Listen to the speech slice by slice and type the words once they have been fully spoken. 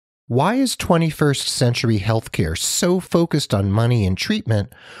Why is 21st century healthcare so focused on money and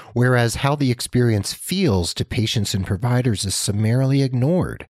treatment, whereas how the experience feels to patients and providers is summarily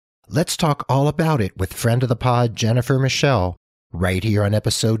ignored? Let's talk all about it with friend of the pod, Jennifer Michelle, right here on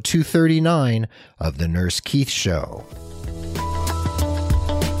episode 239 of The Nurse Keith Show.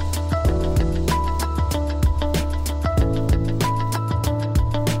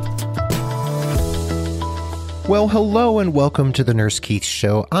 Well, hello and welcome to the Nurse Keith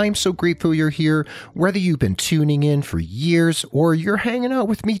Show. I'm so grateful you're here, whether you've been tuning in for years or you're hanging out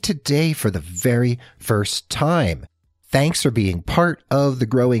with me today for the very first time. Thanks for being part of the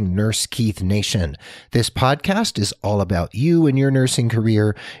growing Nurse Keith Nation. This podcast is all about you and your nursing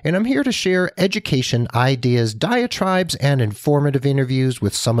career, and I'm here to share education, ideas, diatribes, and informative interviews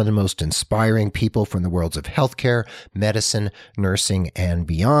with some of the most inspiring people from the worlds of healthcare, medicine, nursing, and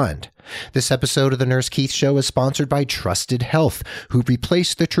beyond. This episode of the Nurse Keith Show is sponsored by Trusted Health, who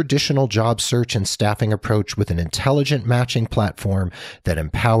replaced the traditional job search and staffing approach with an intelligent matching platform that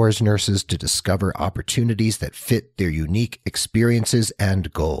empowers nurses to discover opportunities that fit their unique experiences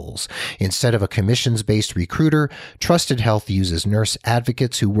and goals. Instead of a commissions-based recruiter, Trusted Health uses nurse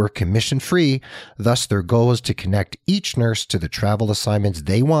advocates who work commission-free. Thus, their goal is to connect each nurse to the travel assignments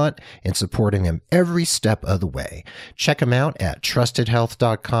they want and supporting them every step of the way. Check them out at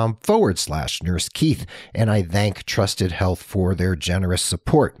trustedhealth.com/Nurse Keith, and I thank Trusted Health for their generous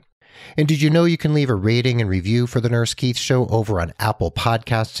support. And did you know you can leave a rating and review for the Nurse Keith Show over on Apple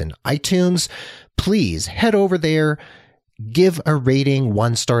Podcasts and iTunes? Please head over there, give a rating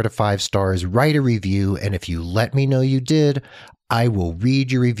 1 star to 5 stars, write a review, and if you let me know you did, I will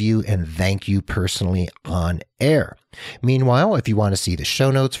read your review and thank you personally on air. Meanwhile, if you want to see the show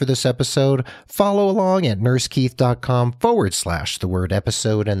notes for this episode, follow along at nursekeith.com/the word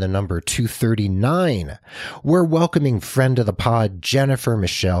episode and the number 239. We're welcoming friend of the pod, Jennifer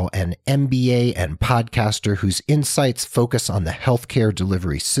Michelle, an MBA and podcaster whose insights focus on the healthcare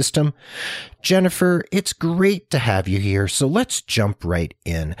delivery system. Jennifer, it's great to have you here, so let's jump right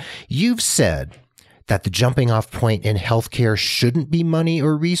in. You've said that the jumping off point in healthcare shouldn't be money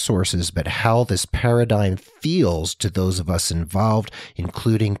or resources, but how this paradigm feels to those of us involved,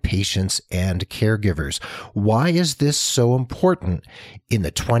 including patients and caregivers. Why is this so important in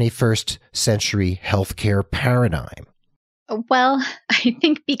the 21st century healthcare paradigm? Well, I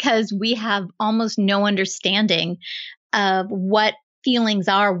think because we have almost no understanding of what feelings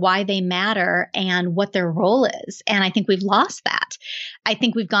are, why they matter, and what their role is. And I think we've lost that. I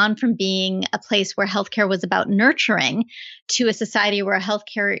think we've gone from being a place where healthcare was about nurturing to a society where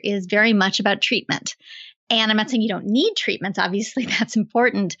healthcare is very much about treatment. And I'm not saying you don't need treatments. Obviously, that's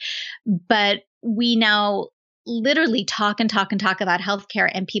important. But we now literally talk about healthcare,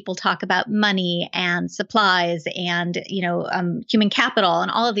 and people talk about money and supplies and, human capital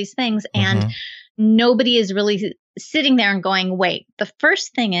and all of these things. Mm-hmm. And nobody is really sitting there and going, wait, the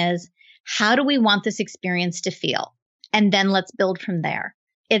first thing is, how do we want this experience to feel? And then let's build from there.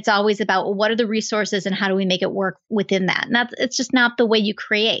 It's always about what are the resources and how do we make it work within that? And it's just not the way you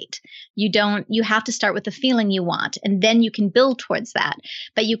create. You have to start with the feeling you want, and then you can build towards that.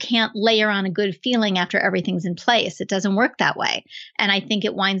 But you can't layer on a good feeling after everything's in place. It doesn't work that way. And I think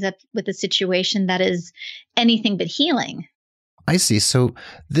it winds up with a situation that is anything but healing. I see. So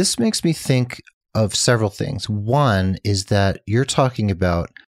this makes me think of several things. One is that you're talking about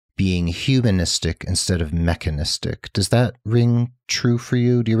being humanistic instead of mechanistic. Does that ring true for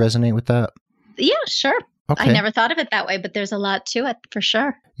you? Do you resonate with that? Yeah, sure. Okay. I never thought of it that way, but there's a lot to it for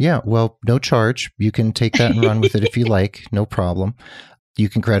sure. Yeah, well, no charge. You can take that and run with it if you like. No problem. You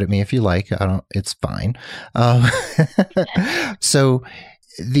can credit me if you like. It's fine. So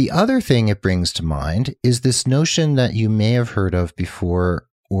the other thing it brings to mind is this notion that you may have heard of before,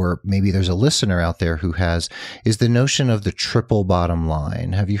 or maybe there's a listener out there who has, is the notion of the triple bottom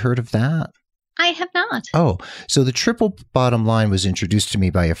line. Have you heard of that? I have not. Oh, so the triple bottom line was introduced to me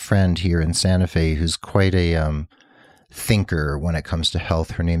by a friend here in Santa Fe who's quite a thinker when it comes to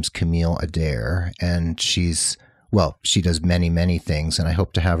health. Her name's Camille Adair, and she does many, many things, and I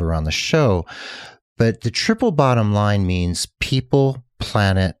hope to have her on the show. But the triple bottom line means people,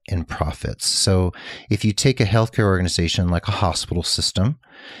 planet, and profits. So if you take a healthcare organization like a hospital system,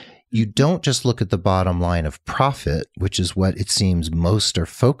 you don't just look at the bottom line of profit, which is what it seems most are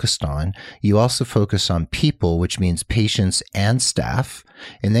focused on. You also focus on people, which means patients and staff.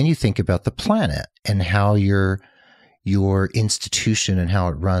 And then you think about the planet and how your institution and how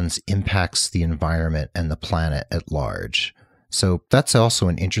it runs impacts the environment and the planet at large. So that's also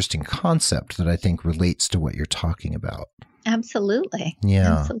an interesting concept that I think relates to what you're talking about. Absolutely.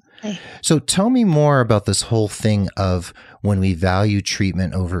 Yeah. Absolutely. So tell me more about this whole thing of when we value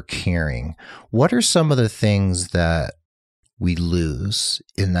treatment over caring. What are some of the things that we lose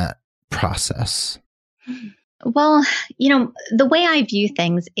in that process? Well, the way I view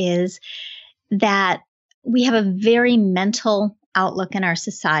things is that we have a very mental outlook in our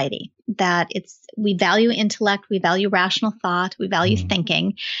society, that we value intellect, we value rational thought, we value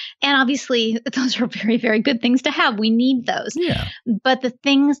thinking. And obviously those are very, very good things to have. We need those. Yeah. But the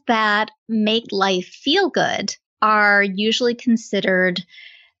things that make life feel good are usually considered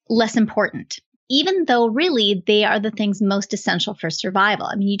less important, even though really they are the things most essential for survival.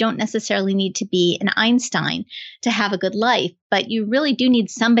 I mean, you don't necessarily need to be an Einstein to have a good life, but you really do need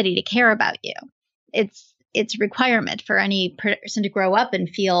somebody to care about you. It's a requirement for any person to grow up and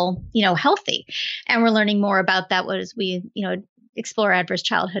feel, healthy. And we're learning more about that as we, explore adverse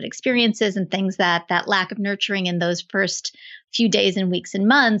childhood experiences and things that lack of nurturing in those first few days and weeks and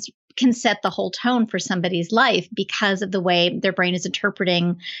months can set the whole tone for somebody's life because of the way their brain is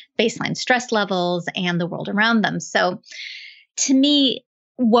interpreting baseline stress levels and the world around them. So to me,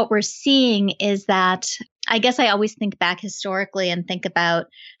 what we're seeing is that I guess I always think back historically and think about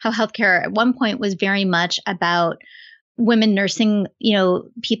how healthcare at one point was very much about women nursing,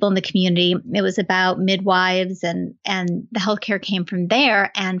 people in the community. It was about midwives and the healthcare came from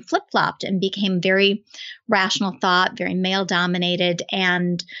there and flip-flopped and became very rational thought, very male dominated,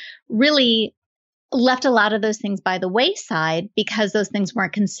 and really left a lot of those things by the wayside because those things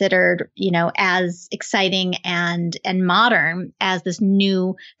weren't considered, as exciting and modern as this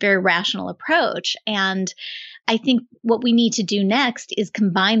new, very rational approach. And I think what we need to do next is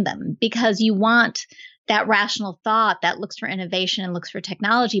combine them, because you want that rational thought that looks for innovation and looks for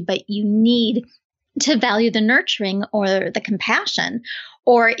technology, but you need to value the nurturing or the compassion,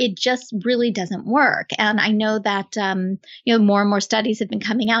 or it just really doesn't work. And I know that, more and more studies have been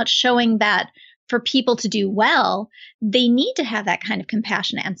coming out showing that for people to do well, they need to have that kind of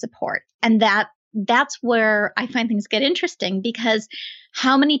compassion and support. And that's where I find things get interesting, because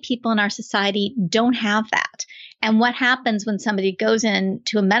how many people in our society don't have that? And what happens when somebody goes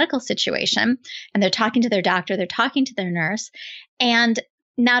into a medical situation and they're talking to their doctor, they're talking to their nurse, and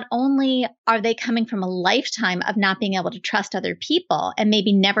not only are they coming from a lifetime of not being able to trust other people and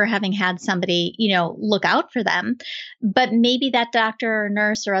maybe never having had somebody, look out for them, but maybe that doctor or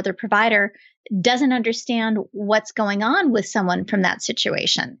nurse or other provider doesn't understand what's going on with someone from that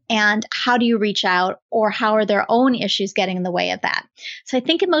situation. And how do you reach out, or how are their own issues getting in the way of that? So I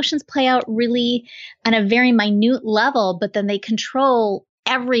think emotions play out really on a very minute level, but then they control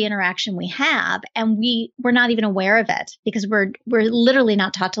every interaction we have, and we're not even aware of it because we're literally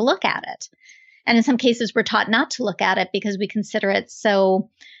not taught to look at it. And in some cases, we're taught not to look at it because we consider it so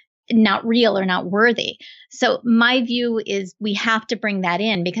not real or not worthy. So my view is we have to bring that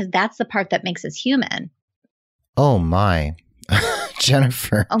in, because that's the part that makes us human. Oh my,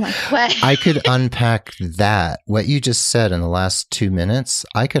 Jennifer. Oh my, what? I could unpack that. What you just said in the last 2 minutes,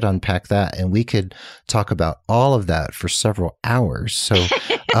 I could unpack that, and we could talk about all of that for several hours. So,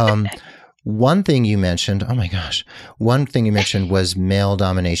 one thing you mentioned, was male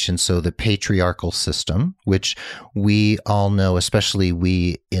domination. So the patriarchal system, which we all know, especially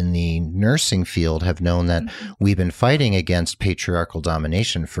we in the nursing field, have known that we've been fighting against patriarchal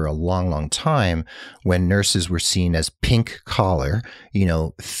domination for a long, long time, when nurses were seen as pink collar,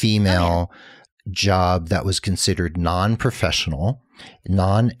 female job that was considered non-professional,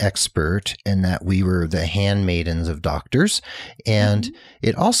 non-expert, and that we were the handmaidens of doctors. And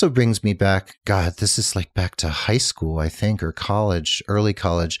it also brings me back, God, this is like back to high school, I think, or college, early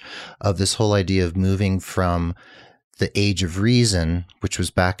college, of this whole idea of moving from the age of reason, which was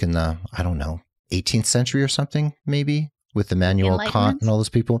back in the, 18th century or something, maybe, with Immanuel Kant and all those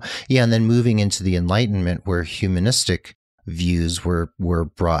people. Yeah, and then moving into the Enlightenment, where humanistic views were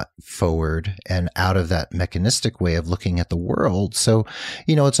brought forward and out of that mechanistic way of looking at the world. So,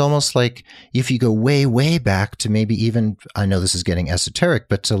 it's almost like if you go way, way back to maybe even, I know this is getting esoteric,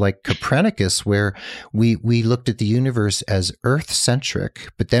 but to like Copernicus, where we looked at the universe as Earth-centric,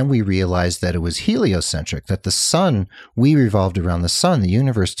 but then we realized that it was heliocentric, that the sun, we revolved around the sun, the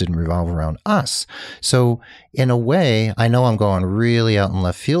universe didn't revolve around us. So in a way, I know I'm going really out in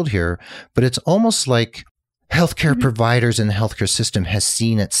left field here, but it's almost like healthcare providers and the healthcare system has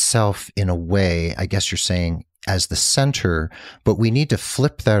seen itself in a way, I guess you're saying, as the center, but we need to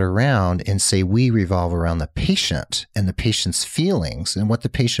flip that around and say we revolve around the patient and the patient's feelings and what the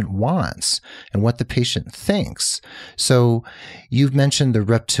patient wants and what the patient thinks. So you've mentioned the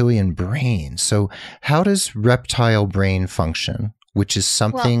reptilian brain. So how does reptile brain function, which is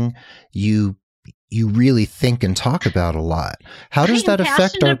something you you really think and talk about a lot. How does that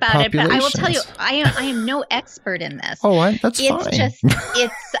affect our populations? But I will tell you, I am no expert in this. Oh, that's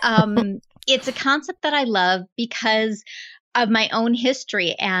fine. It's a concept that I love because of my own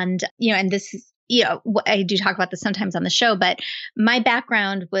history. And, and this is, I do talk about this sometimes on the show, but my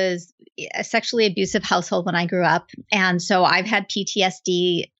background was a sexually abusive household when I grew up. And so I've had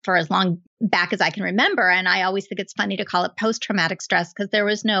PTSD for as long back as I can remember. And I always think it's funny to call it post-traumatic stress because there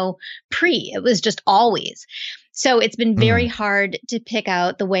was no it was just always. So it's been very hard to pick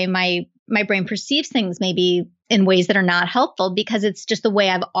out the way my brain perceives things, maybe in ways that are not helpful, because it's just the way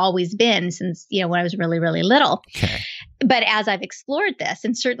I've always been since, when I was really, really little. Okay. But as I've explored this,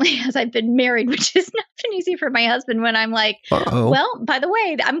 and certainly as I've been married, which has not been easy for my husband, when I'm like, well, by the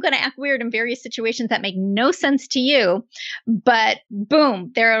way, I'm going to act weird in various situations that make no sense to you, but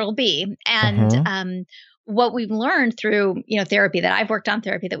boom, there it'll be. And what we've learned through, therapy that I've worked on,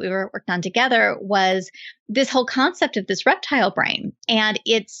 therapy that we worked on together, was this whole concept of this reptile brain. And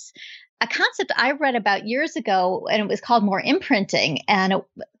it's a concept I read about years ago, and it was called more imprinting. And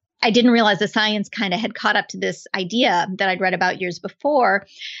I didn't realize the science kind of had caught up to this idea that I'd read about years before.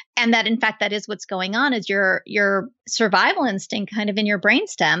 And that, in fact, that is what's going on, is your survival instinct kind of in your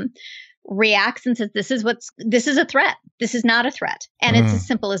brainstem reacts and says, this is a threat. This is not a threat. And it's as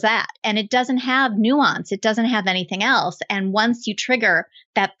simple as that. And it doesn't have nuance. It doesn't have anything else. And once you trigger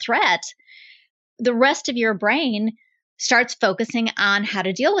that threat, the rest of your brain starts focusing on how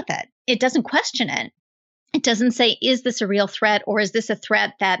to deal with it. It doesn't question it. It doesn't say, is this a real threat, or is this a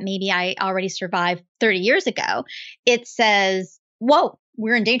threat that maybe I already survived 30 years ago? It says, whoa,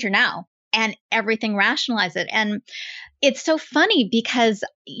 we're in danger now. And everything rationalizes it. And it's so funny because,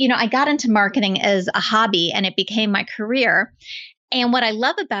 I got into marketing as a hobby and it became my career. And what I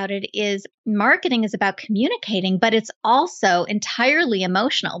love about it is marketing is about communicating, but it's also entirely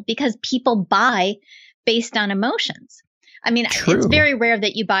emotional because people buy based on emotions. I mean, True. It's very rare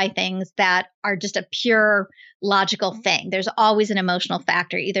that you buy things that are just a pure logical thing. There's always an emotional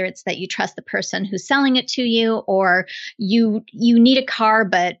factor. Either it's that you trust the person who's selling it to you, or you need a car,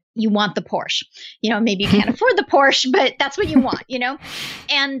 but you want the Porsche. Maybe you can't afford the Porsche, but that's what you want,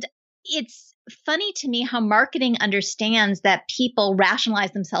 And it's funny to me how marketing understands that people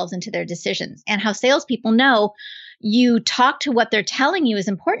rationalize themselves into their decisions, and how salespeople know you talk to what they're telling you is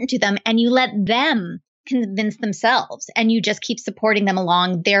important to them, and you let them convince themselves, and you just keep supporting them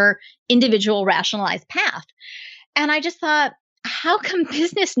along their individual rationalized path. And I just thought, how come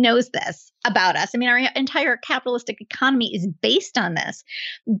business knows this about us? I mean, our entire capitalistic economy is based on this.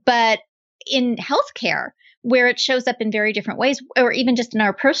 But in healthcare, where it shows up in very different ways, or even just in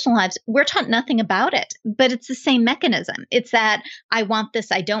our personal lives, we're taught nothing about it. But it's the same mechanism. It's that I want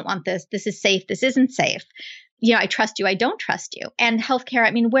this, I don't want this, this is safe, this isn't safe. I trust you, I don't trust you. And healthcare,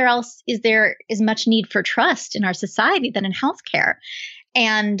 I mean, where else is there as much need for trust in our society than in healthcare?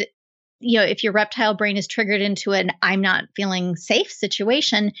 And, if your reptile brain is triggered into an I'm not feeling safe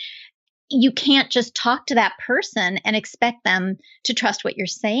situation, you can't just talk to that person and expect them to trust what you're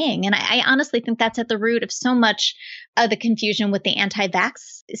saying. And I honestly think that's at the root of so much of the confusion with the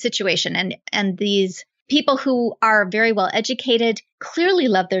anti-vax situation. And these people who are very well educated clearly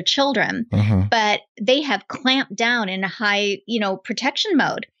love their children, but they have clamped down in a high, protection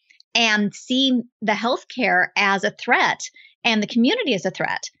mode, and see the healthcare as a threat and the community as a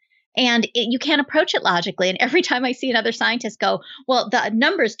threat. And you can't approach it logically. And every time I see another scientist go, well, the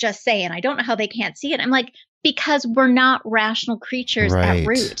numbers just say, and I don't know how they can't see it. I'm like, because we're not rational creatures at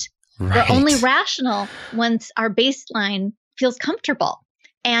root. Right. We're only rational once our baseline feels comfortable.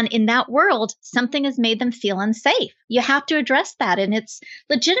 And in that world, something has made them feel unsafe. You have to address that. And it's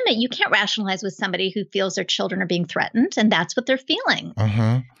legitimate. You can't rationalize with somebody who feels their children are being threatened, and that's what they're feeling.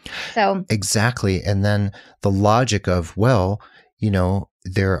 So exactly. And then the logic of, well,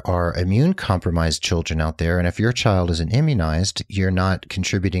 there are immune compromised children out there. And if your child isn't immunized, you're not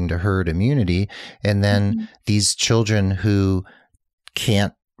contributing to herd immunity. And then these children who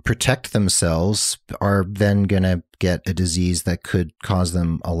can't protect themselves are then going to get a disease that could cause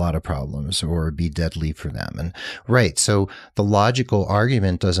them a lot of problems or be deadly for them. And right. So the logical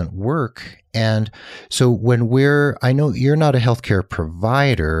argument doesn't work. And so I know you're not a healthcare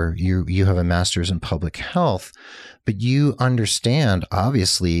provider, you have a master's in public health, but you understand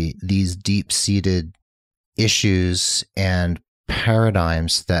obviously these deep-seated issues and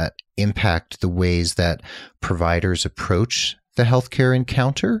paradigms that impact the ways that providers approach the healthcare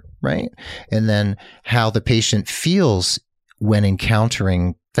encounter, right? And then how the patient feels when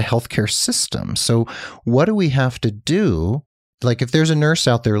encountering the healthcare system. So what do we have to do like if there's a nurse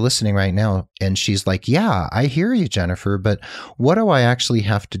out there listening right now and she's like, yeah, I hear you, Jennifer, but what do I actually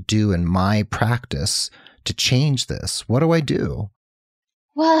have to do in my practice to change this? What do I do?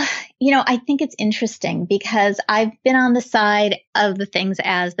 Well, I think it's interesting because I've been on the side of the things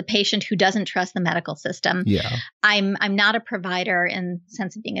as the patient who doesn't trust the medical system. Yeah. I'm not a provider in the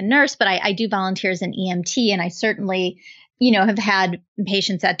sense of being a nurse, but I do volunteer as an EMT, and I certainly have had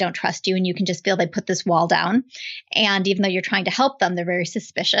patients that don't trust you, and you can just feel they put this wall down. And even though you're trying to help them, they're very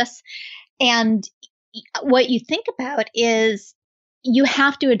suspicious. And what you think about is you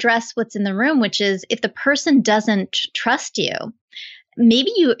have to address what's in the room, which is if the person doesn't trust you,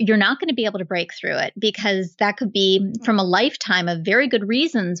 maybe you're not going to be able to break through it, because that could be from a lifetime of very good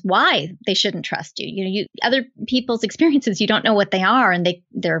reasons why they shouldn't trust you. You other people's experiences, you don't know what they are, and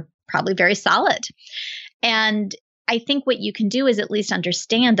they're probably very solid. And I think what you can do is at least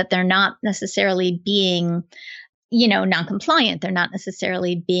understand that they're not necessarily being, non-compliant. They're not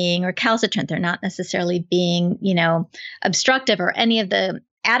necessarily being recalcitrant. They're not necessarily being, obstructive, or any of the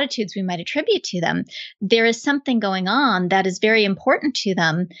attitudes we might attribute to them. There is something going on that is very important to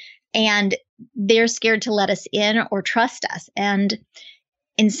them, and they're scared to let us in or trust us. And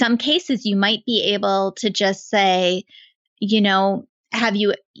in some cases, you might be able to just say, have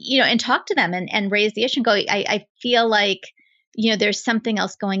you, and talk to them and raise the issue and go, I feel like, there's something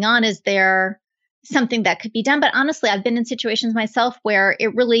else going on. Is there something that could be done? But honestly, I've been in situations myself where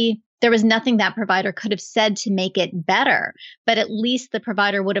there was nothing that provider could have said to make it better, but at least the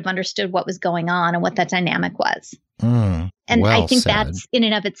provider would have understood what was going on and what that dynamic was. And I think that's in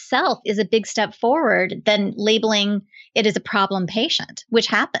and of itself is a big step forward than labeling it as a problem patient, which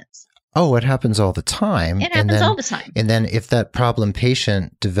happens. Oh, it happens all the time. It happens all the time. And then if that problem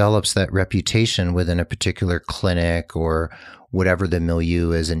patient develops that reputation within a particular clinic or whatever the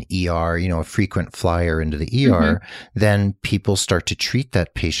milieu is, an ER, a frequent flyer into the ER, then people start to treat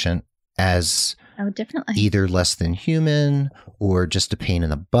that patient as differently. Either less than human or just a pain in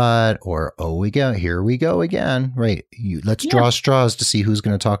the butt or, here we go again. Right. Let's draw straws to see who's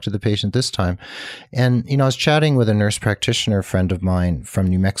going to talk to the patient this time. And, I was chatting with a nurse practitioner friend of mine from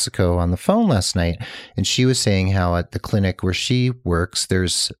New Mexico on the phone last night, and she was saying how at the clinic where she works,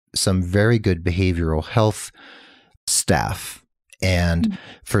 there's some very good behavioral health staff. And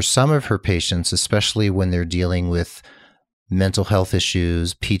for some of her patients, especially when they're dealing with mental health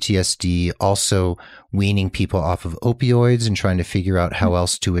issues, PTSD, also weaning people off of opioids and trying to figure out how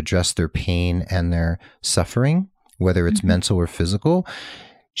else to address their pain and their suffering, whether it's mental or physical.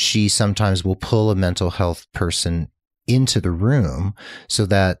 She sometimes will pull a mental health person into the room so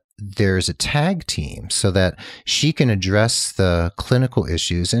that there's a tag team so that she can address the clinical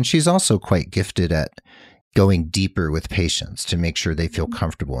issues. And she's also quite gifted at going deeper with patients to make sure they feel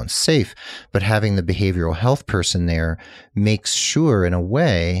comfortable and safe. But having the behavioral health person there makes sure, in a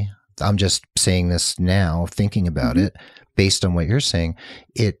way, I'm just saying this now, thinking about it, based on what you're saying,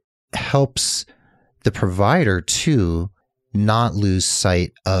 it helps the provider to not lose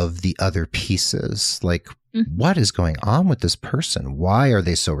sight of the other pieces. Like, what is going on with this person? Why are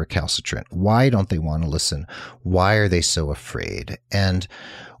they so recalcitrant? Why don't they want to listen? Why are they so afraid? And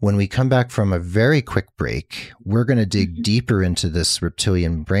when we come back from a very quick break, we're going to dig deeper into this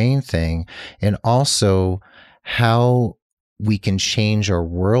reptilian brain thing and also how we can change our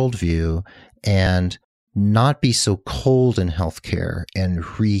worldview and not be so cold in healthcare and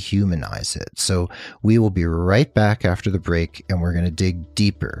rehumanize it. So we will be right back after the break, and we're going to dig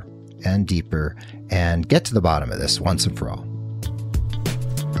deeper and deeper and get to the bottom of this once and for all.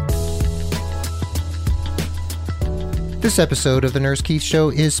 This episode of The Nurse Keith Show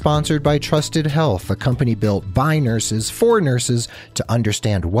is sponsored by Trusted Health, a company built by nurses for nurses to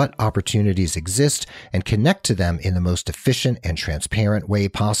understand what opportunities exist and connect to them in the most efficient and transparent way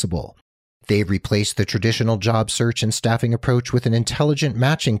possible. They've replaced the traditional job search and staffing approach with an intelligent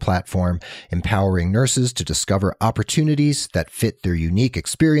matching platform, empowering nurses to discover opportunities that fit their unique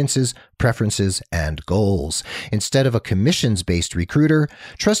experiences, preferences, and goals. Instead of a commissions-based recruiter,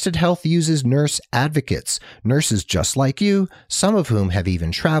 Trusted Health uses nurse advocates, nurses just like you, some of whom have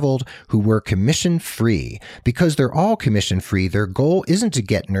even traveled, who work commission-free. Because they're all commission-free, their goal isn't to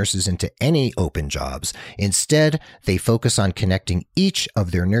get nurses into any open jobs. Instead, they focus on connecting each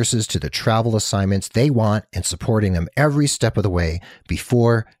of their nurses to the travel assignments they want and supporting them every step of the way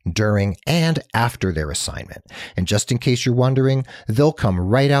before, during, and after their assignment. And just in case you're wondering, they'll come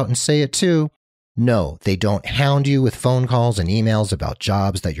right out and say it too. No, they don't hound you with phone calls and emails about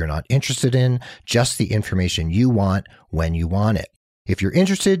jobs that you're not interested in, just the information you want when you want it. If you're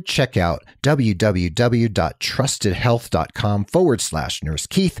interested, check out www.trustedhealth.com/Nurse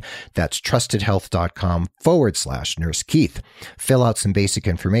Keith. That's trustedhealth.com/Nurse Keith. Fill out some basic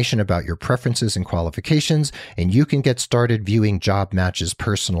information about your preferences and qualifications, and you can get started viewing job matches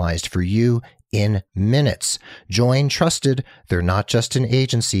personalized for you in minutes. Join Trusted. They're not just an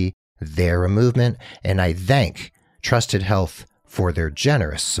agency, they're a movement, and I thank Trusted Health for their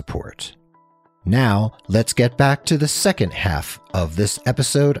generous support. Now, let's get back to the second half of this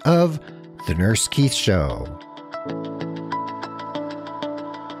episode of The Nurse Keith Show.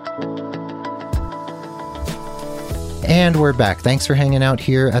 And we're back. Thanks for hanging out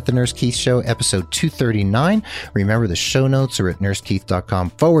here at The Nurse Keith Show, episode 239. Remember, the show notes are at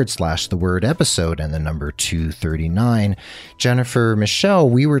nursekeith.com/the-word episode and the number 239. Jennifer, Michelle,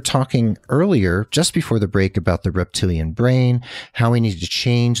 we were talking earlier, just before the break, about the reptilian brain, how we need to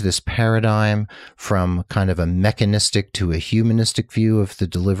change this paradigm from kind of a mechanistic to a humanistic view of the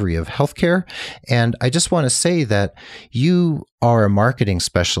delivery of healthcare. And I just want to say that you are a marketing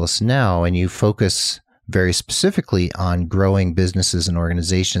specialist now, and you focus very specifically on growing businesses and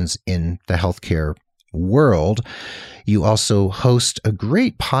organizations in the healthcare world. You also host a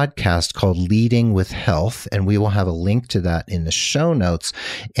great podcast called Leading with Health, and we will have a link to that in the show notes.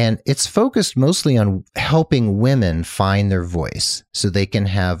 And it's focused mostly on helping women find their voice so they can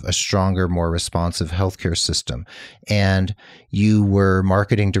have a stronger, more responsive healthcare system. And you were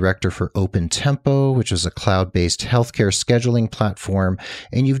marketing director for Open Tempo, which is a cloud-based healthcare scheduling platform.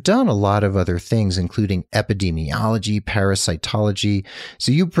 And you've done a lot of other things, including epidemiology, parasitology.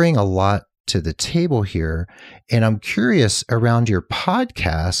 So you bring a lot to the table here. And I'm curious, around your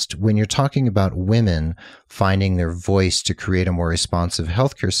podcast, when you're talking about women finding their voice to create a more responsive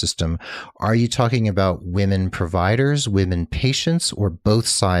healthcare system, are you talking about women providers, women patients, or both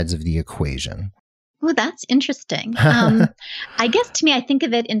sides of the equation? Oh, that's interesting. I guess to me, I think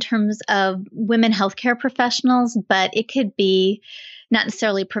of it in terms of women healthcare professionals, but it could be not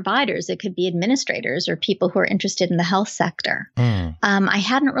necessarily providers. It could be administrators or people who are interested in the health sector. I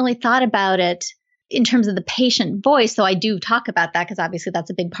hadn't really thought about it in terms of the patient voice, so I do talk about that because obviously that's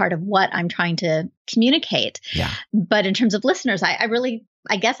a big part of what I'm trying to communicate. Yeah. But in terms of listeners, I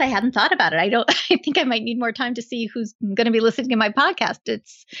guess I hadn't thought about it. I think I might need more time to see who's going to be listening to my podcast.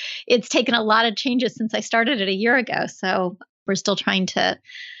 It's taken a lot of changes since I started it a year ago. So we're still trying to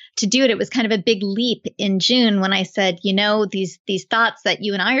do it. It was kind of a big leap in June when I said, these thoughts that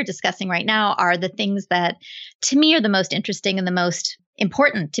you and I are discussing right now are the things that to me are the most interesting and the most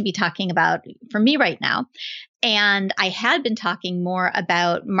important to be talking about for me right now. And I had been talking more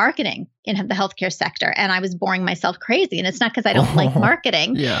about marketing in the healthcare sector, and I was boring myself crazy. And it's not because I don't like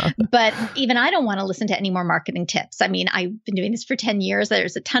marketing, but even I don't want to listen to any more marketing tips. I mean, I've been doing this for 10 years.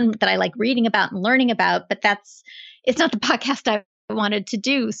 There's a ton that I like reading about and learning about, but it's not the podcast I wanted to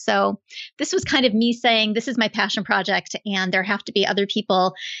do. So this was kind of me saying, this is my passion project, and there have to be other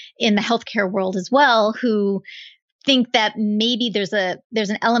people in the healthcare world as well who think that maybe there's an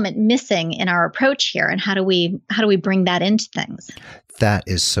element missing in our approach here, and how do we bring that into things? That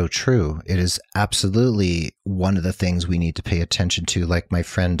is so true. It is absolutely one of the things we need to pay attention to, like my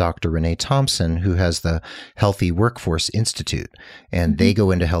friend Dr. Renee Thompson, who has the Healthy Workforce Institute, and they go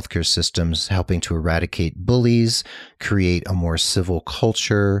into healthcare systems helping to eradicate bullies, create a more civil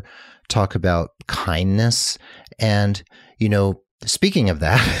culture, talk about kindness. And, speaking of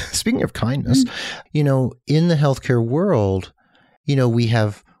that, speaking of kindness, in the healthcare world, we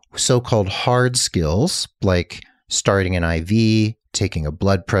have so-called hard skills like starting an IV, taking a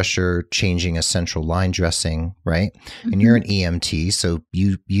blood pressure, changing a central line dressing, right? And you're an EMT, so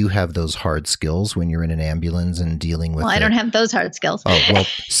you have those hard skills when you're in an ambulance and dealing with. Well, I don't have those hard skills. Oh, well,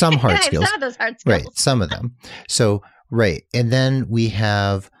 some hard skills. Some of those hard skills. Right, some of them. So, right. And then we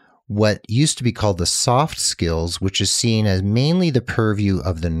have what used to be called the soft skills, which is seen as mainly the purview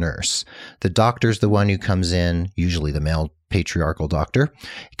of the nurse. The doctor's the one who comes in, usually the male patriarchal doctor,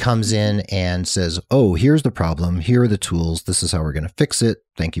 comes in and says, oh, here's the problem. Here are the tools. This is how we're going to fix it.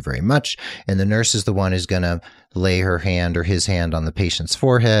 Thank you very much. And the nurse is the one who's going to lay her hand or his hand on the patient's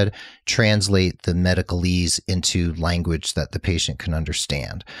forehead, translate the medicalese into language that the patient can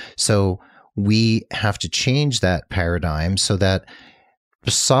understand. So we have to change that paradigm so that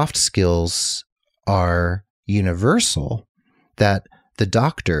the soft skills are universal, that the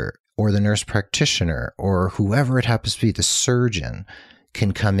doctor or the nurse practitioner or whoever it happens to be, the surgeon,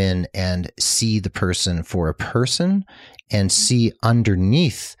 can come in and see the person for a person and see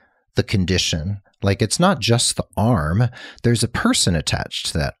underneath the condition. Like, it's not just the arm. There's a person attached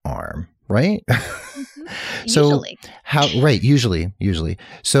to that arm, right? So Usually. usually.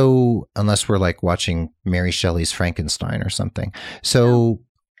 So unless we're like watching Mary Shelley's Frankenstein or something. So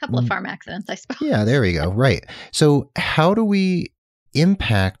A couple of farm accidents, I suppose. yeah, there we go. Right. So how do we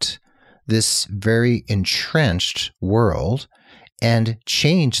impact this very entrenched world and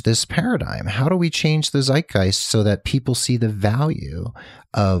change this paradigm? How do we change the zeitgeist so that people see the value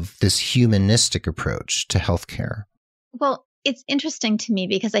of this humanistic approach to healthcare? Well, it's interesting to me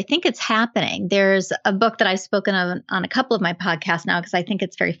because I think it's happening. There's a book that I've spoken of on a couple of my podcasts now because I think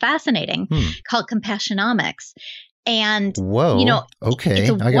it's very fascinating called Compassionomics. And, whoa, okay, it's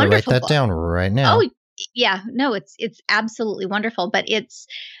a I got to write that book. down right now. Oh, yeah, no, it's absolutely wonderful, but it's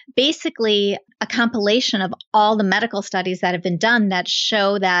basically a compilation of all the medical studies that have been done that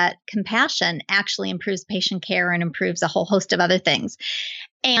show that compassion actually improves patient care and improves a whole host of other things.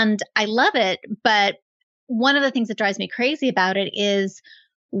 And I love it, but one of the things that drives me crazy about it is,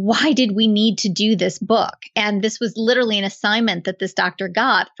 why did we need to do this book? And this was literally an assignment that this doctor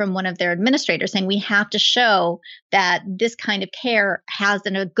got from one of their administrators saying, we have to show that this kind of care has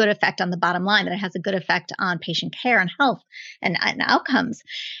a good effect on the bottom line, that it has a good effect on patient care and health and outcomes.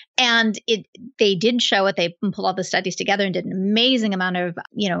 And they did show it. They pulled all the studies together and did an amazing amount of,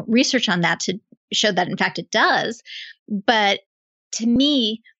 research on that to show that, in fact, it does. But to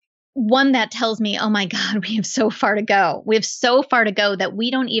me, one that tells me, oh my God, we have so far to go. We have so far to go that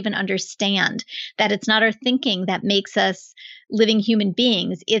we don't even understand that it's not our thinking that makes us living human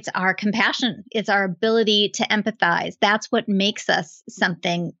beings. It's our compassion. It's our ability to empathize. That's what makes us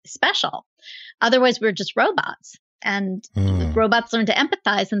something special. Otherwise, we're just robots. And if robots learn to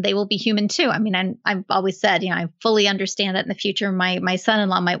empathize, and they will be human too. I mean, I've always said, I fully understand that in the future, my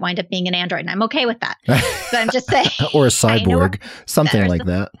son-in-law might wind up being an android, and I'm okay with that. So I'm just saying, or a cyborg, something like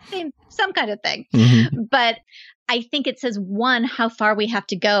that, some kind of thing. Mm-hmm. But I think it says, one, how far we have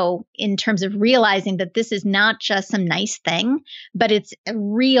to go in terms of realizing that this is not just some nice thing, but it's a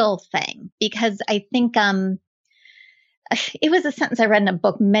real thing. Because I think it was a sentence I read in a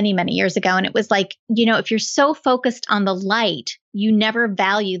book many, many years ago. And it was like, if you're so focused on the light, you never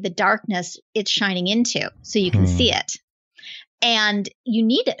value the darkness it's shining into so you can see it. And you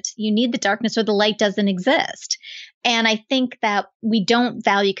need it. You need the darkness or the light doesn't exist. And I think that we don't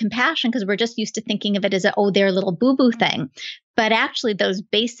value compassion because we're just used to thinking of it as they're a little boo-boo thing. But actually those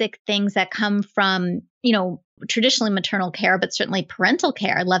basic things that come from, traditionally maternal care, but certainly parental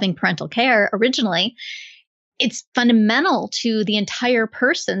care, loving parental care originally, it's fundamental to the entire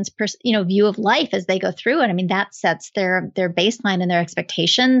person's, view of life as they go through it. I mean, that sets their baseline and their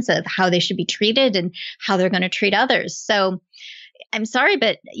expectations of how they should be treated and how they're going to treat others. So I'm sorry,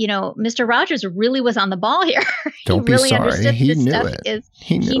 but, Mr. Rogers really was on the ball here. Don't be sorry. He knew it.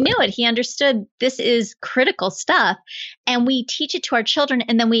 He knew it. He understood this is critical stuff. And we teach it to our children,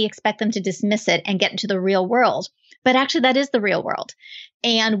 and then we expect them to dismiss it and get into the real world. But actually, that is the real world.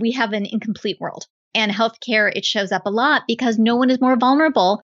 And we have an incomplete world. And healthcare, it shows up a lot because no one is more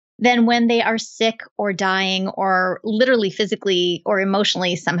vulnerable than when they are sick or dying or literally physically or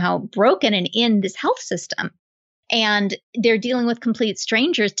emotionally somehow broken and in this health system. And they're dealing with complete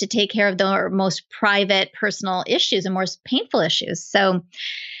strangers to take care of their most private, personal issues and most painful issues. So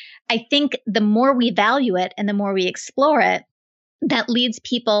I think the more we value it and the more we explore it, that leads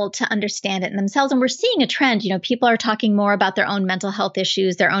people to understand it in themselves. And we're seeing a trend, people are talking more about their own mental health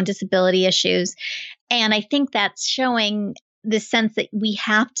issues, their own disability issues. And I think that's showing the sense that we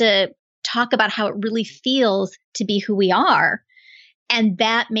have to talk about how it really feels to be who we are. And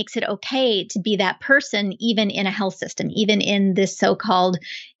that makes it okay to be that person, even in a health system, even in this so-called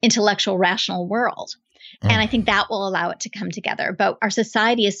intellectual, rational world. And I think that will allow it to come together. But our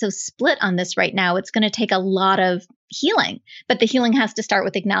society is so split on this right now. It's going to take a lot of healing. But the healing has to start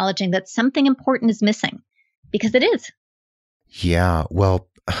with acknowledging that something important is missing, because it is. Yeah. Well,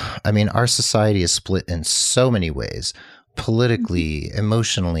 I mean, our society is split in so many ways, politically,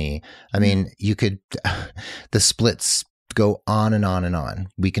 emotionally. I mean, the splits go on and on and on.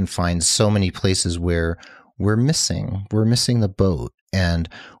 We can find so many places where we're missing the boat. And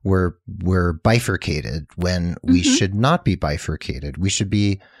we're bifurcated when we should not be bifurcated. We should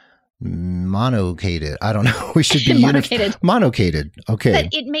be monocated. I don't know. We should be monocated. Okay. But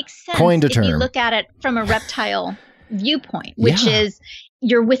it makes sense Coined a term. If you look at it from a reptile viewpoint, which is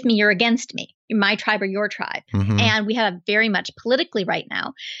you're with me, you're against me, you're my tribe or your tribe. Mm-hmm. And we have very much politically right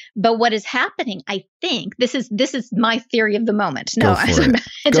now. But what is happening, I think, this is my theory of the moment. No,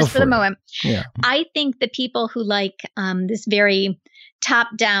 just for the moment. Yeah. I think the people who like this very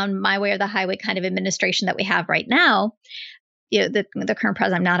top-down, my way or the highway kind of administration that we have right now, the current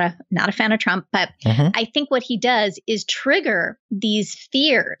president, I'm not a fan of Trump, but I think what he does is trigger these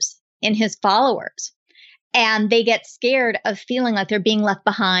fears in his followers And they get scared of feeling like they're being left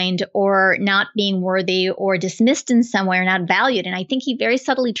behind or not being worthy or dismissed in some way or not valued. And I think he very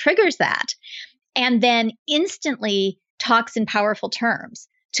subtly triggers that and then instantly talks in powerful terms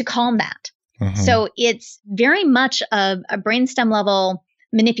to calm that. Mm-hmm. So it's very much a brainstem level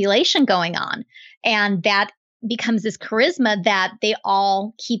manipulation going on. And that becomes this charisma that they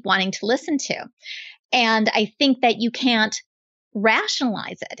all keep wanting to listen to. And I think that you can't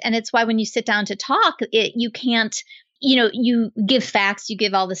rationalize it. And it's why when you sit down to talk, you can't, you give facts, you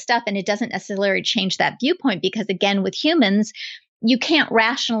give all this stuff, and it doesn't necessarily change that viewpoint because, again, with humans, you can't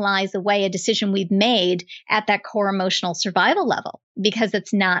rationalize away a decision we've made at that core emotional survival level because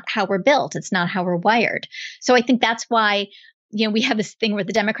it's not how we're built. It's not how we're wired. So I think that's why, we have this thing where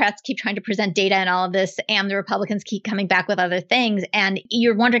the Democrats keep trying to present data and all of this, and the Republicans keep coming back with other things. And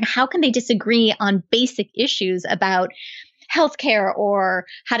you're wondering, how can they disagree on basic issues about healthcare or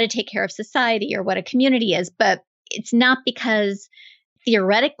how to take care of society or what a community is? But it's not because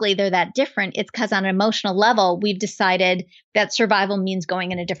theoretically they're that different. It's because on an emotional level, we've decided that survival means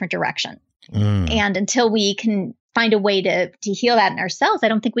going in a different direction. And until we can find a way to heal that in ourselves, I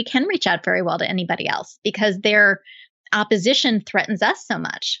don't think we can reach out very well to anybody else because their opposition threatens us so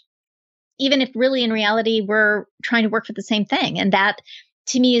much, even if really in reality we're trying to work for the same thing. And that,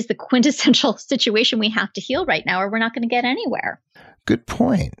 to me, is the quintessential situation we have to heal right now, or we're not going to get anywhere. Good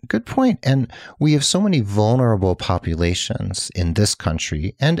point. Good point. And we have so many vulnerable populations in this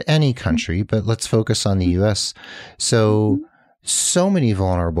country and any country, but let's focus on the U.S. So many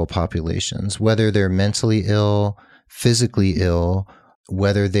vulnerable populations, whether they're mentally ill, physically ill,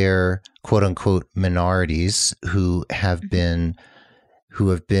 whether they're quote unquote minorities who have been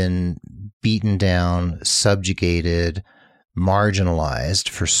beaten down, subjugated, marginalized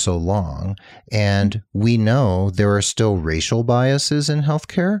for so long. And we know there are still racial biases in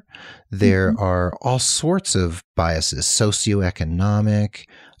healthcare. There are all sorts of biases, socioeconomic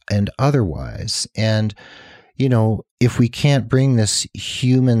and otherwise. And, if we can't bring this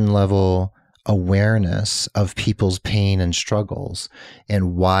human level awareness of people's pain and struggles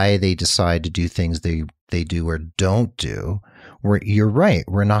and why they decide to do things they do or don't do, you're right,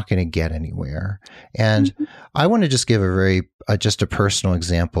 we're not going to get anywhere. And I want to just give just a personal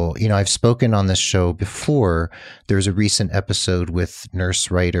example. I've spoken on this show before. There's a recent episode with nurse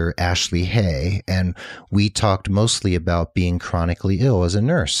writer Ashley Hay, and we talked mostly about being chronically ill as a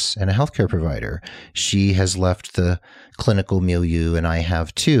nurse and a healthcare provider. She has left the clinical milieu, and I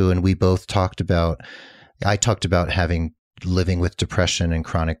have too. And we both I talked about living with depression and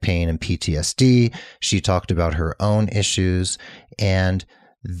chronic pain and PTSD. She talked about her own issues. And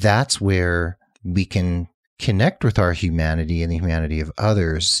that's where we can connect with our humanity and the humanity of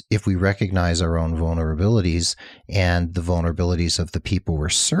others if we recognize our own vulnerabilities and the vulnerabilities of the people we're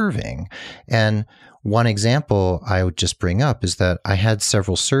serving. And one example I would just bring up is that I had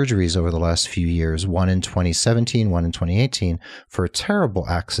several surgeries over the last few years, one in 2017, one in 2018, for a terrible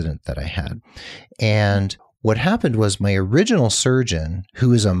accident that I had. And what happened was my original surgeon,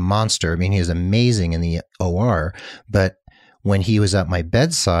 who is a monster, he is amazing in the OR, but when he was at my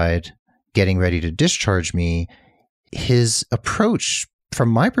bedside getting ready to discharge me, his approach from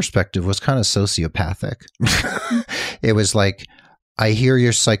my perspective was kind of sociopathic. It was like, I hear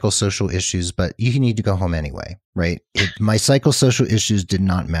your psychosocial issues, but you need to go home anyway, right? My psychosocial issues did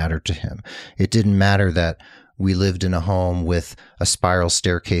not matter to him. It didn't matter that we lived in a home with a spiral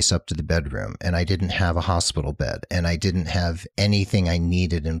staircase up to the bedroom, and I didn't have a hospital bed, and I didn't have anything I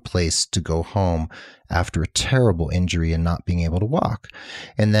needed in place to go home after a terrible injury and not being able to walk.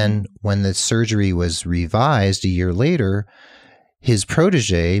 And then when the surgery was revised a year later, his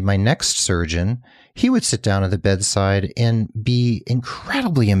protege, my next surgeon, he would sit down at the bedside and be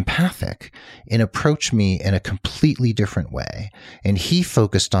incredibly empathic and approach me in a completely different way. And he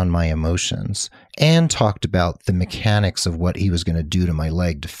focused on my emotions and talked about the mechanics of what he was going to do to my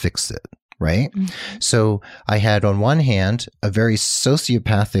leg to fix it. Right? Mm-hmm. So I had on one hand a very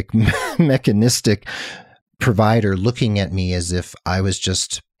sociopathic, mechanistic provider looking at me as if I was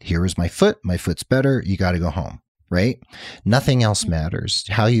just, here is my foot's better, you got to go home. Right? Nothing else matters.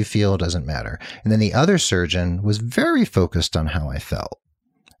 How you feel doesn't matter. And then the other surgeon was very focused on how I felt.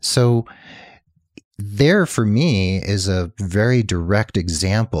 So there for me is a very direct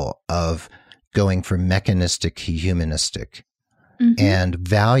example of going from mechanistic to humanistic and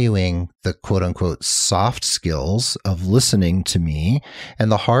valuing the quote unquote soft skills of listening to me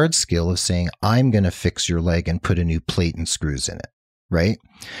and the hard skill of saying, I'm going to fix your leg and put a new plate and screws in it. Right?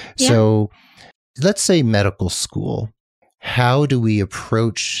 Yeah. So let's say medical school. How do we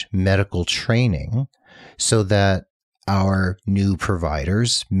approach medical training so that our new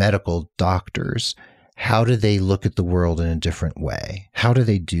providers, medical doctors, how do they look at the world in a different way? How do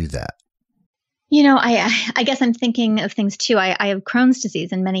they do that? I guess I'm thinking of things too. I have Crohn's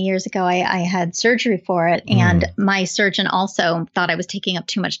disease, and many years ago, I had surgery for it. And my surgeon also thought I was taking up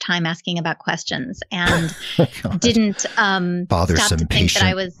too much time asking about questions, and didn't bothersome stop to think patient. that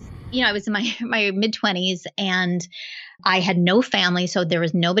I was, I was in my mid-20s, and I had no family, so there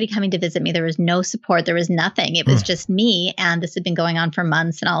was nobody coming to visit me. There was no support. There was nothing. It was just me, and this had been going on for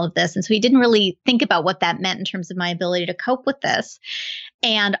months and all of this. And so he didn't really think about what that meant in terms of my ability to cope with this.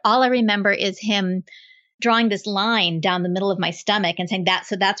 And all I remember is him drawing this line down the middle of my stomach and saying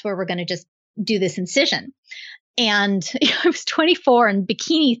so that's where we're going to just do this incision. And I was 24, and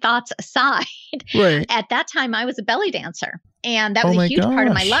bikini thoughts aside, Right. at that time I was a belly dancer, and that was a huge part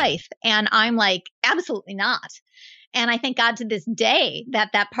of my life. And I'm like, absolutely not. And I thank God to this day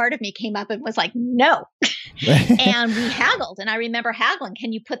that part of me came up and was like, no. And we haggled. And I remember haggling,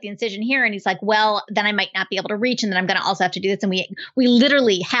 can you put the incision here? And he's like, well, then I might not be able to reach. And then I'm going to also have to do this. And we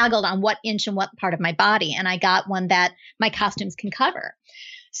literally haggled on what inch and what part of my body. And I got one that my costumes can cover.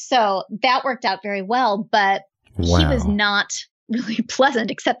 So that worked out very well. But he was not really pleasant,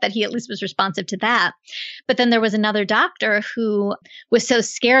 except that he at least was responsive to that. But then there was another doctor who was so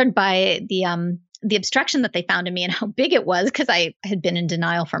scared by the obstruction that they found in me and how big it was, because I had been in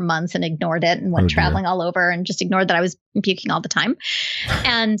denial for months and ignored it and went traveling all over and just ignored that I was puking all the time.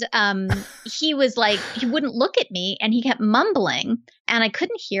 And he was like, he wouldn't look at me, and he kept mumbling, and I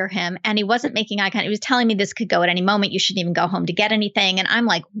couldn't hear him, and he wasn't making eye contact. He was telling me this could go at any moment. You shouldn't even go home to get anything. And I'm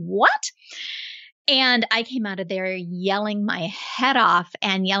like, what? And I came out of there yelling my head off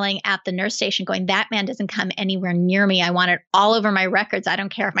and yelling at the nurse station, going, that man doesn't come anywhere near me. I want it all over my records. I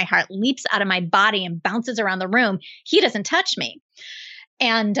don't care if my heart leaps out of my body and bounces around the room. He doesn't touch me.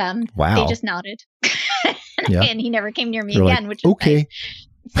 And they just nodded. And he never came near me again, which is okay.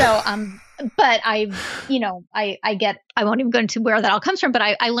 Nice. So, but I won't even go into where that all comes from, but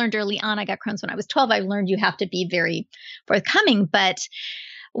I learned early on, I got Crohn's when I was 12. I learned you have to be very forthcoming. But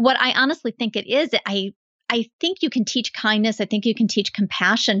what I honestly think it is, I think you can teach kindness. I think you can teach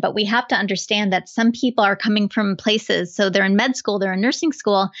compassion, but we have to understand that some people are coming from places. So they're in med school, they're in nursing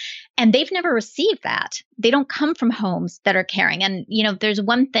school, and they've never received that. They don't come from homes that are caring. And, there's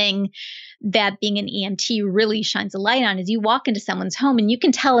one thing that being an EMT really shines a light on is you walk into someone's home and you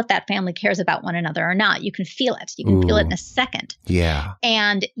can tell if that family cares about one another or not. You can feel it. You can feel it in a second. Yeah.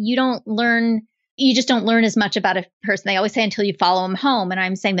 And you just don't learn as much about a person. They always say until you follow them home. And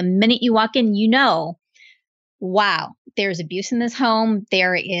I'm saying the minute you walk in, wow, there's abuse in this home.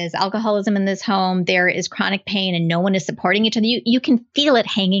 There is alcoholism in this home. There is chronic pain, and no one is supporting each other. You can feel it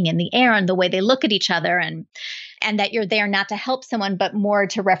hanging in the air and the way they look at each other, and that you're there not to help someone, but more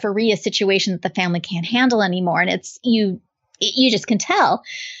to referee a situation that the family can't handle anymore. And you just can tell.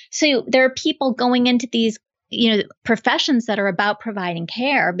 So there are people going into these professions that are about providing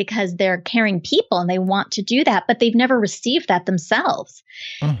care because they're caring people and they want to do that, but they've never received that themselves.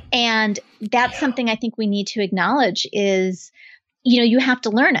 And that's something I think we need to acknowledge is, you have to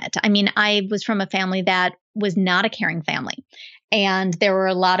learn it. I mean, I was from a family that was not a caring family. And there were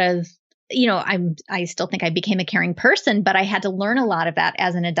a lot of, I still think I became a caring person, but I had to learn a lot of that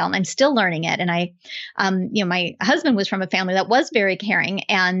as an adult. And I'm still learning it. And my husband was from a family that was very caring,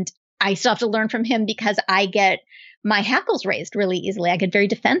 and I still have to learn from him because I get my hackles raised really easily. I get very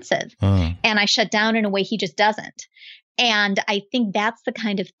defensive and I shut down in a way he just doesn't. And I think that's the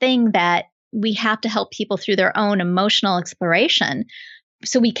kind of thing that we have to help people through their own emotional exploration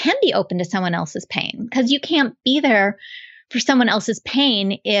so we can be open to someone else's pain, because you can't be there for someone else's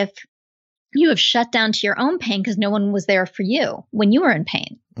pain if you have shut down to your own pain because no one was there for you when you were in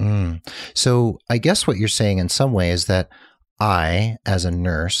pain. So I guess what you're saying in some way is that I, as a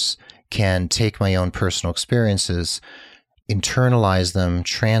nurse, can take my own personal experiences, internalize them,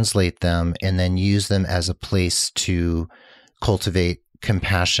 translate them, and then use them as a place to cultivate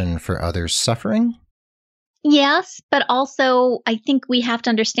compassion for others suffering? Yes, but also I think we have to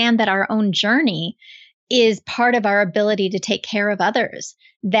understand that our own journey is part of our ability to take care of others,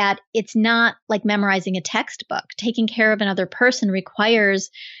 that it's not like memorizing a textbook. Taking care of another person requires,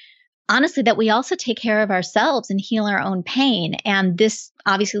 honestly, that we also take care of ourselves and heal our own pain. And this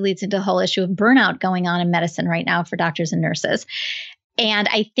obviously leads into the whole issue of burnout going on in medicine right now for doctors and nurses. And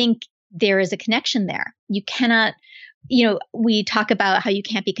I think there is a connection there. You cannot, we talk about how you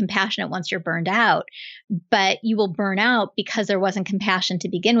can't be compassionate once you're burned out, but you will burn out because there wasn't compassion to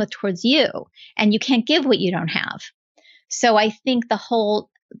begin with towards you. And you can't give what you don't have. So I think the whole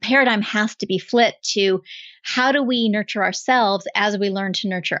paradigm has to be flipped to how do we nurture ourselves as we learn to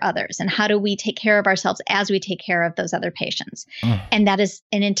nurture others? And how do we take care of ourselves as we take care of those other patients? And that is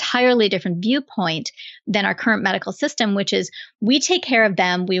an entirely different viewpoint than our current medical system, which is we take care of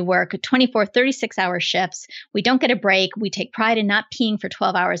them. We work 24, 36-hour shifts. We don't get a break. We take pride in not peeing for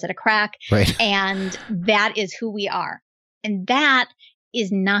 12 hours at a crack. Right. And that is who we are. And that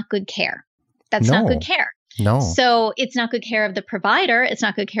is not good care. That's not good care. No. So it's not good care of the provider. It's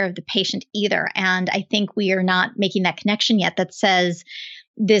not good care of the patient either. And I think we are not making that connection yet that says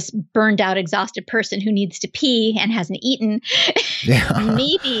this burned out, exhausted person who needs to pee and hasn't eaten,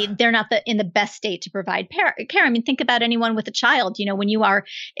 maybe they're not in the best state to provide care. I mean, think about anyone with a child. You know, when you are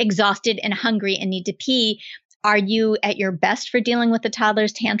exhausted and hungry and need to pee, are you at your best for dealing with the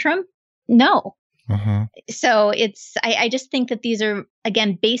toddler's tantrum? No. So I just think that these are,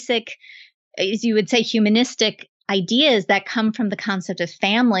 again, basic, as you would say, humanistic ideas that come from the concept of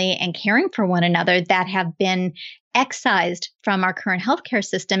family and caring for one another that have been excised from our current healthcare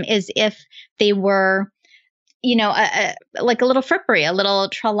system as if they were, you know, like a little frippery, a little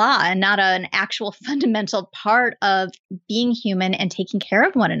tra-la, and not an actual fundamental part of being human and taking care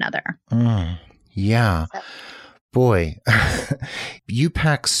of one another. Yeah. So. Boy, you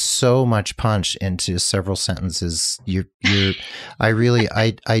pack so much punch into several sentences. I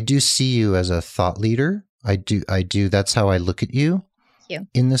do see you as a thought leader. I do. That's how I look at you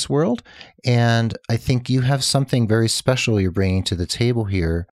in this world. And I think you have something very special you're bringing to the table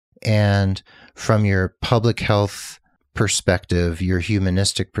here. And from your public health perspective, your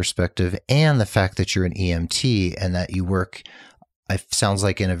humanistic perspective, and the fact that you're an EMT and that you work, it sounds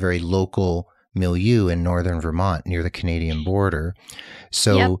like, in a very local milieu in northern Vermont near the Canadian border.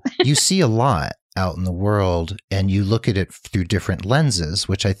 So you see a lot out in the world and you look at it through different lenses,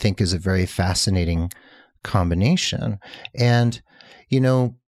 which I think is a very fascinating combination. And, you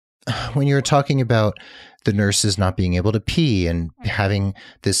know, when you're talking about the nurses not being able to pee and having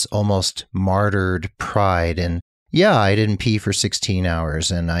this almost martyred pride and, yeah, I didn't pee for 16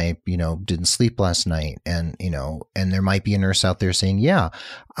 hours and I, didn't sleep last night. And, and there might be a nurse out there saying, yeah,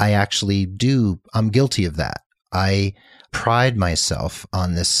 I actually do. I'm guilty of that. I pride myself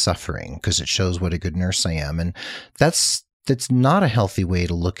on this suffering because it shows what a good nurse I am. And that's not a healthy way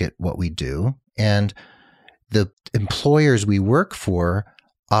to look at what we do. And the employers we work for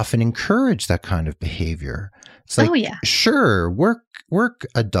often encourage that kind of behavior. It's like, sure, work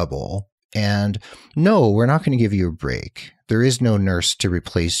a double. And no, we're not going to give you a break. There is no nurse to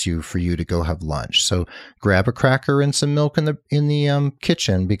replace you for you to go have lunch. So grab a cracker and some milk in the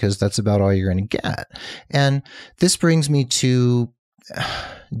kitchen because that's about all you're going to get. And this brings me to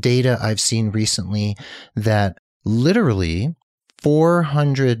data I've seen recently that literally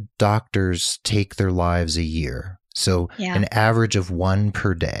 400 doctors take their lives a year. So an average of one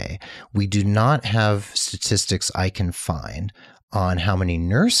per day. We do not have statistics I can find on how many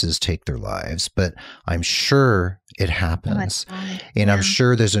nurses take their lives, but I'm sure it happens. And I'm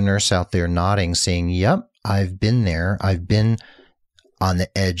sure there's a nurse out there nodding saying, yep, I've been there. I've been on the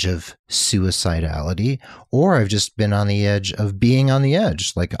edge of suicidality, or I've just been on the edge of being on the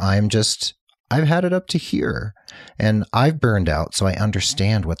edge. Like I've had it up to here and I've burned out. So I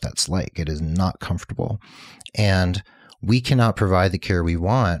understand what that's like. It is not comfortable. And we cannot provide the care we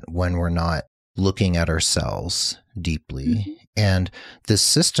want when we're not looking at ourselves deeply. And this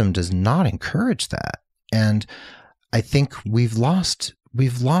system does not encourage that. And I think we've lost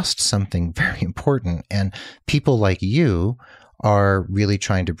something very important. And people like you are really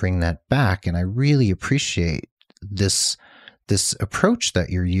trying to bring that back. And I really appreciate this approach that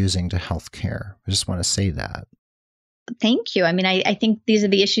you're using to healthcare. I just want to say that. Thank you. I mean, I think these are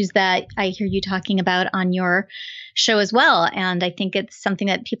the issues that I hear you talking about on your show as well. And I think it's something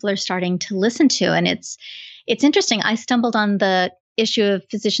that people are starting to listen to. And it's interesting. I stumbled on the issue of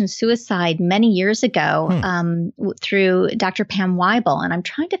physician suicide many years ago through Dr. Pam Weibel. And I'm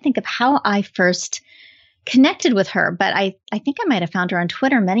trying to think of how I first connected with her, but I think I might have found her on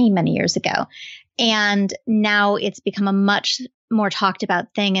Twitter many, many years ago. And now it's become a much more talked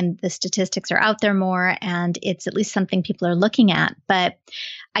about thing, and the statistics are out there more, and it's at least something people are looking at. But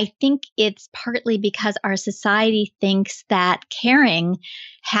I think it's partly because our society thinks that caring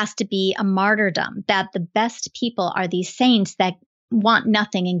has to be a martyrdom, that the best people are these saints that want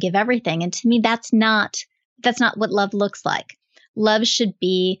nothing and give everything. And to me, that's not what love looks like. Love should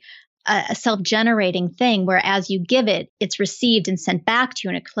be a self-generating thing where as you give it, it's received and sent back to you,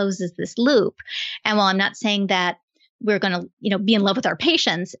 and it closes this loop. And while I'm not saying that we're going to, be in love with our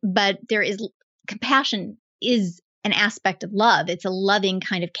patients, but there is compassion is an aspect of love. It's a loving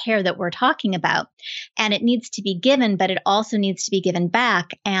kind of care that we're talking about. And it needs to be given, but it also needs to be given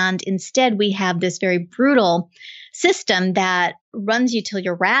back. And instead, we have this very brutal system that runs you till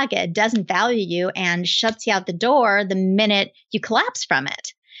you're ragged, doesn't value you, and shuts you out the door the minute you collapse from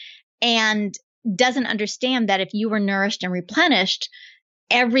it. And doesn't understand that if you were nourished and replenished,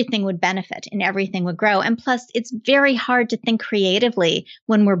 everything would benefit and everything would grow. And plus, it's very hard to think creatively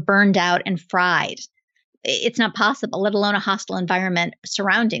when we're burned out and fried. It's not possible, let alone a hostile environment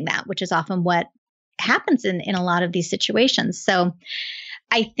surrounding that, which is often what happens in a lot of these situations. So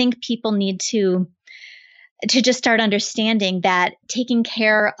I think people need to just start understanding that taking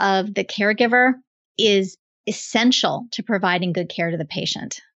care of the caregiver is essential to providing good care to the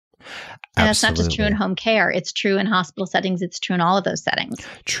patient. And that's not just true in home care. It's true in hospital settings. It's true in all of those settings.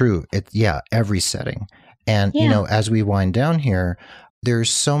 True. Every setting. And, as we wind down here,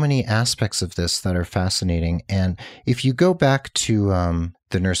 there's so many aspects of this that are fascinating. And if you go back to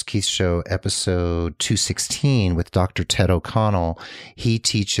the Nurse Keith Show, episode 216 with Dr. Ted O'Connell, he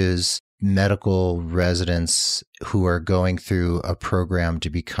teaches medical residents who are going through a program to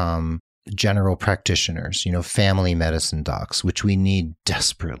become general practitioners, family medicine docs, which we need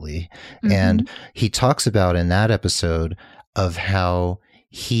desperately. Mm-hmm. And he talks about in that episode of how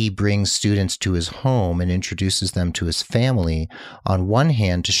he brings students to his home and introduces them to his family, on one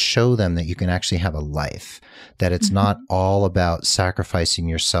hand, to show them that you can actually have a life, that it's not all about sacrificing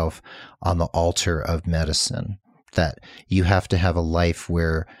yourself on the altar of medicine, that you have to have a life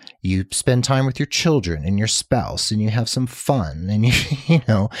where you spend time with your children and your spouse and you have some fun and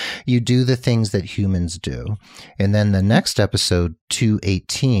you do the things that humans do. And then the next episode,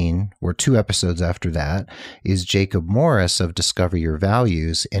 218, or 2 episodes after that, is Jacob Morris of Discover Your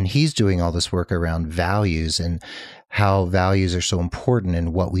Values. And he's doing all this work around values and how values are so important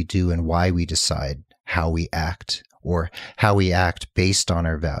in what we do and why we decide how we act, or how we act based on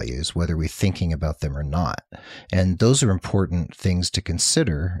our values, whether we're thinking about them or not. And those are important things to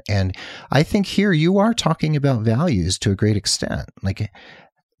consider. And I think here you are talking about values to a great extent, like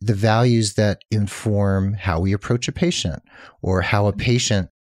the values that inform how we approach a patient, or how a patient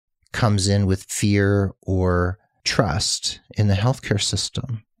comes in with fear or trust in the healthcare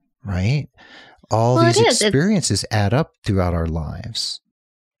system, right? All these experiences add up throughout our lives.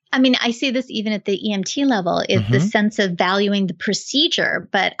 I mean, I see this even at the EMT level, is the sense of valuing the procedure,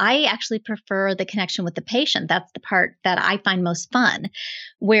 but I actually prefer the connection with the patient. That's the part that I find most fun.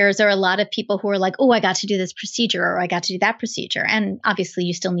 Whereas there are a lot of people who are like, oh, I got to do this procedure, or I got to do that procedure. And obviously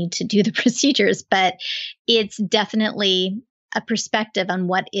you still need to do the procedures, but it's definitely a perspective on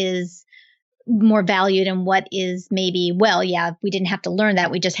what is more valued and what is maybe, well, yeah, we didn't have to learn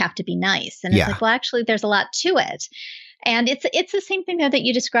that. We just have to be nice. And it's like, well, actually, there's a lot to it. And it's the same thing there that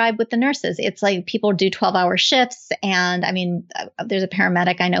you described with the nurses. It's like people do 12-hour shifts. And I mean, there's a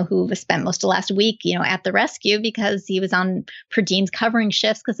paramedic I know who spent most of last week, at the rescue because he was on per diems covering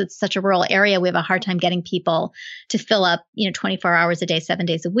shifts because it's such a rural area. We have a hard time getting people to fill up, 24 hours a day, 7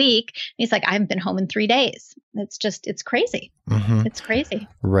 days a week. And he's like, I haven't been home in 3 days. It's crazy. Mm-hmm. It's crazy.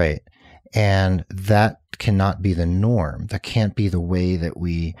 Right. And that cannot be the norm. That can't be the way that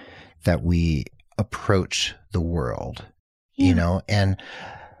we approach the world, and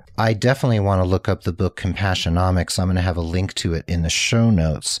I definitely want to look up the book Compassionomics. I'm going to have a link to it in the show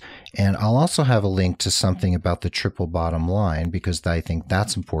notes. And I'll also have a link to something about the triple bottom line, because I think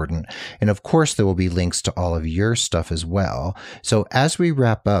that's important. And of course, there will be links to all of your stuff as well. So as we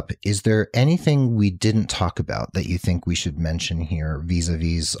wrap up, is there anything we didn't talk about that you think we should mention here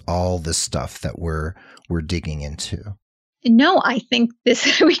vis-a-vis all the stuff that we're digging into? No, I think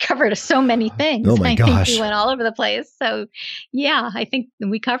we covered so many things. Oh my gosh. I think we went all over the place. So yeah, I think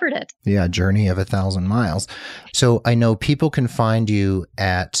we covered it. Yeah, journey of 1,000 miles. So I know people can find you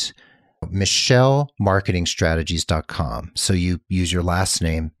at michellemarketingstrategies.com. So you use your last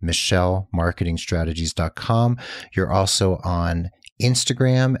name, michellemarketingstrategies.com. You're also on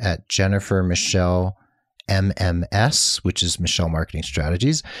Instagram at Jennifer Michelle MMS, which is Michelle Marketing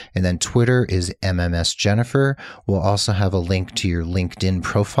Strategies. And then Twitter is MMS Jennifer. We'll also have a link to your LinkedIn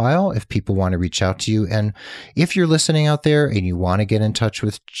profile if people want to reach out to you. And if you're listening out there and you want to get in touch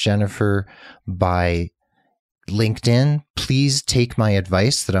with Jennifer by LinkedIn, please take my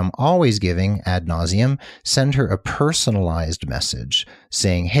advice that I'm always giving ad nauseum. Send her a personalized message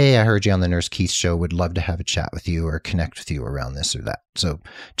saying, hey, I heard you on the Nurse Keith Show. Would love to have a chat with you or connect with you around this or that. So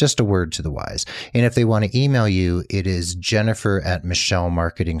just a word to the wise. And if they want to email you, it is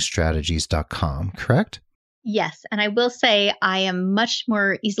jennifer@michellemarketingstrategies.com, correct? Yes. And I will say I am much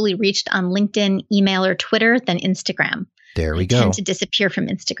more easily reached on LinkedIn, email, or Twitter than Instagram. There we go. I tend to disappear from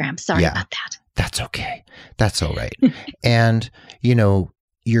Instagram. Sorry about that. That's okay. That's all right. And,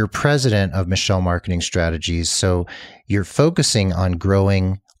 you're president of Michelle Marketing Strategies. So you're focusing on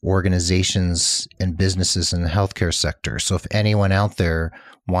growing organizations and businesses in the healthcare sector. So if anyone out there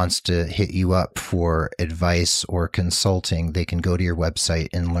wants to hit you up for advice or consulting, they can go to your website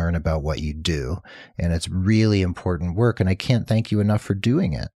and learn about what you do. And it's really important work. And I can't thank you enough for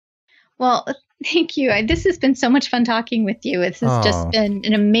doing it. Well, thank you. This has been so much fun talking with you. This has just been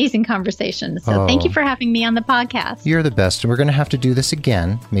an amazing conversation. So thank you for having me on the podcast. You're the best. And we're going to have to do this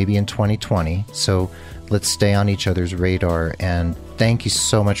again, maybe in 2020. So let's stay on each other's radar. And thank you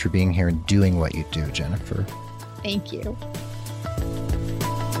so much for being here and doing what you do, Jennifer. Thank you.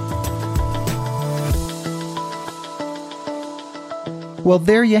 Well,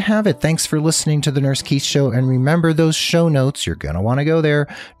 there you have it. Thanks for listening to The Nurse Keith Show. And remember those show notes. You're going to want to go there.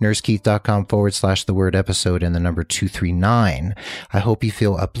 nursekeith.com/the word episode and the number 239. I hope you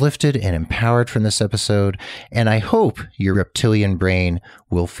feel uplifted and empowered from this episode. And I hope your reptilian brain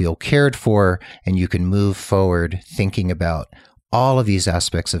will feel cared for and you can move forward thinking about all of these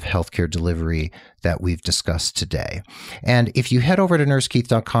aspects of healthcare delivery that we've discussed today. And if you head over to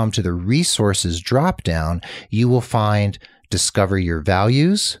nursekeith.com to the resources dropdown, you will find Discover Your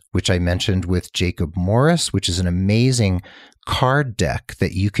Values, which I mentioned with Jacob Morris, which is an amazing card deck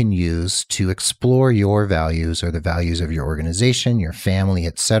that you can use to explore your values or the values of your organization, your family,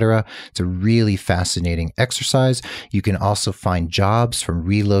 etc. It's a really fascinating exercise. You can also find jobs from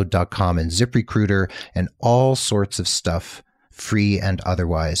reload.com and ZipRecruiter and all sorts of stuff, free and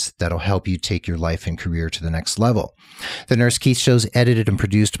otherwise, that'll help you take your life and career to the next level. The Nurse Keith Show is edited and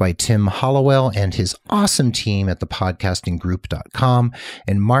produced by Tim Hollowell and his awesome team at thepodcastinggroup.com.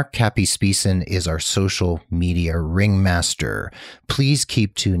 And Mark Cappy-Speason is our social media ringmaster. Please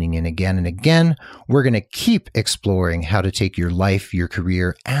keep tuning in again and again. We're going to keep exploring how to take your life, your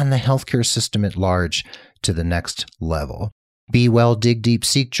career, and the healthcare system at large to the next level. Be well, dig deep,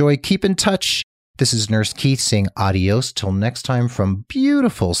 seek joy, keep in touch. This is Nurse Keith saying adios till next time from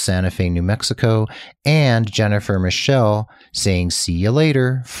beautiful Santa Fe, New Mexico, and Jennifer Michelle saying see you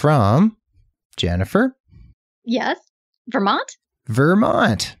later from Jennifer? Yes. Vermont?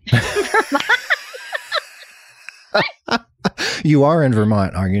 Vermont. You are in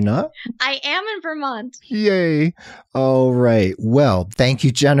Vermont, are you not? I am in Vermont. Yay. All right. Well, thank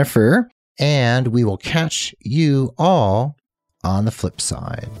you, Jennifer. And we will catch you all on the flip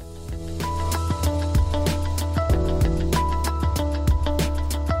side.